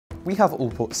We have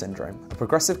Alport syndrome, a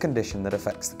progressive condition that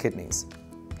affects the kidneys.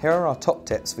 Here are our top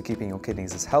tips for keeping your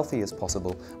kidneys as healthy as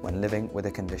possible when living with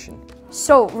a condition.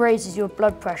 Salt raises your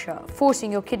blood pressure,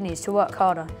 forcing your kidneys to work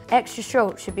harder. Extra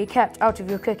salt should be kept out of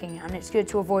your cooking, and it's good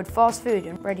to avoid fast food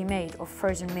and ready-made or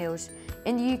frozen meals.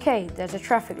 In the UK, there's a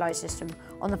traffic light system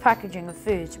on the packaging of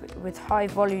foods with high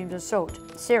volumes of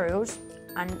salt. Cereals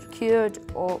and cured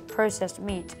or processed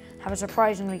meat have a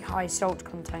surprisingly high salt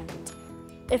content.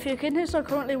 If your kidneys are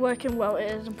currently working well, it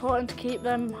is important to keep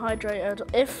them hydrated.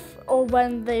 If or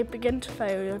when they begin to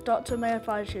fail, your doctor may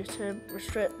advise you to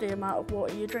restrict the amount of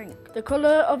water you drink. The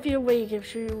colour of your wee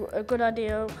gives you a good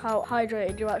idea of how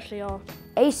hydrated you actually are.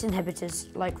 ACE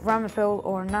inhibitors like Ramipril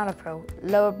or Enalapril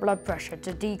lower blood pressure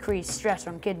to decrease stress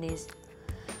on kidneys.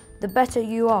 The better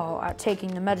you are at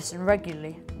taking the medicine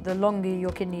regularly, the longer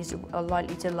your kidneys are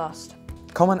likely to last.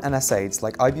 Common NSAIDs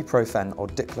like ibuprofen or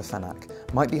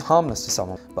diclofenac might be harmless to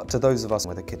someone, but to those of us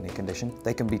with a kidney condition,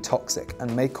 they can be toxic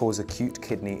and may cause acute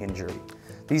kidney injury.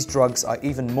 These drugs are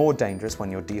even more dangerous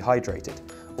when you're dehydrated.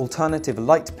 Alternative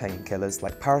light painkillers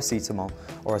like paracetamol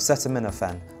or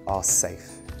acetaminophen are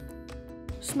safe.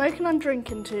 Smoking and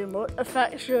drinking too much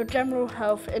affects your general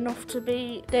health enough to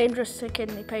be dangerous to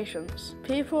kidney patients.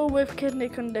 People with kidney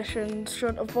conditions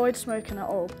should avoid smoking at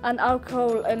all, and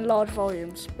alcohol in large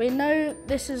volumes. We know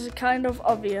this is kind of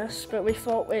obvious, but we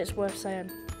thought it's worth saying.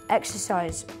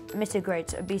 Exercise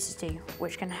mitigates obesity,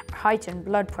 which can heighten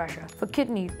blood pressure. For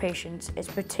kidney patients, it's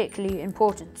particularly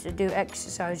important to do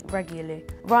exercise regularly.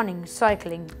 Running,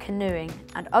 cycling, canoeing,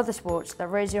 and other sports that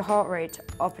raise your heart rate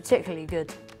are particularly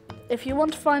good. If you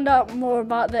want to find out more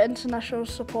about the International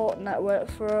Support Network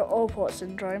for Alport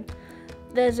syndrome,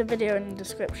 there's a video in the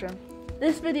description.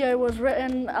 This video was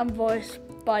written and voiced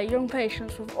by young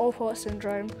patients with Alport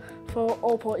syndrome for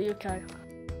Alport UK.